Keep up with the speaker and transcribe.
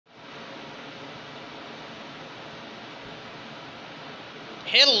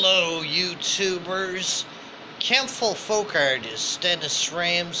Hello, YouTubers. Kenful folk artist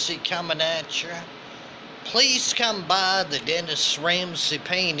Dennisramsay coming at you. Please come by the Dennisramsay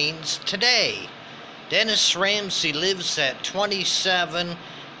paintings today. Dennisramsay lives at 27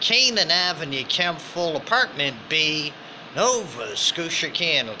 Canaan Avenue, Kenful, Apartment B, Nova Scotia,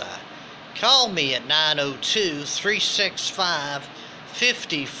 Canada. Call me at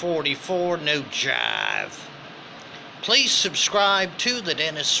 902-365-5044, no jive. Please subscribe to the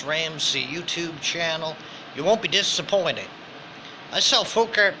Dennisramsay YouTube channel. You won't be disappointed. I sell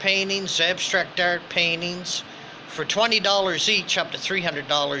folk art paintings, abstract art paintings for $20 each up to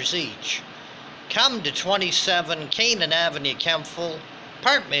 $300 each. Come to 27 Canaan Avenue, Kenful,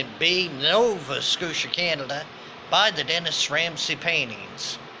 Apartment B, Nova Scotia, Canada. Buy the Dennisramsay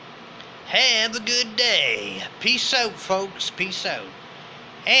paintings. Have a good day. Peace out, folks. Peace out.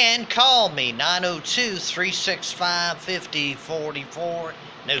 And call me 902-365-5044.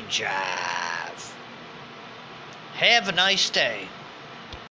 No jive. Have a nice day.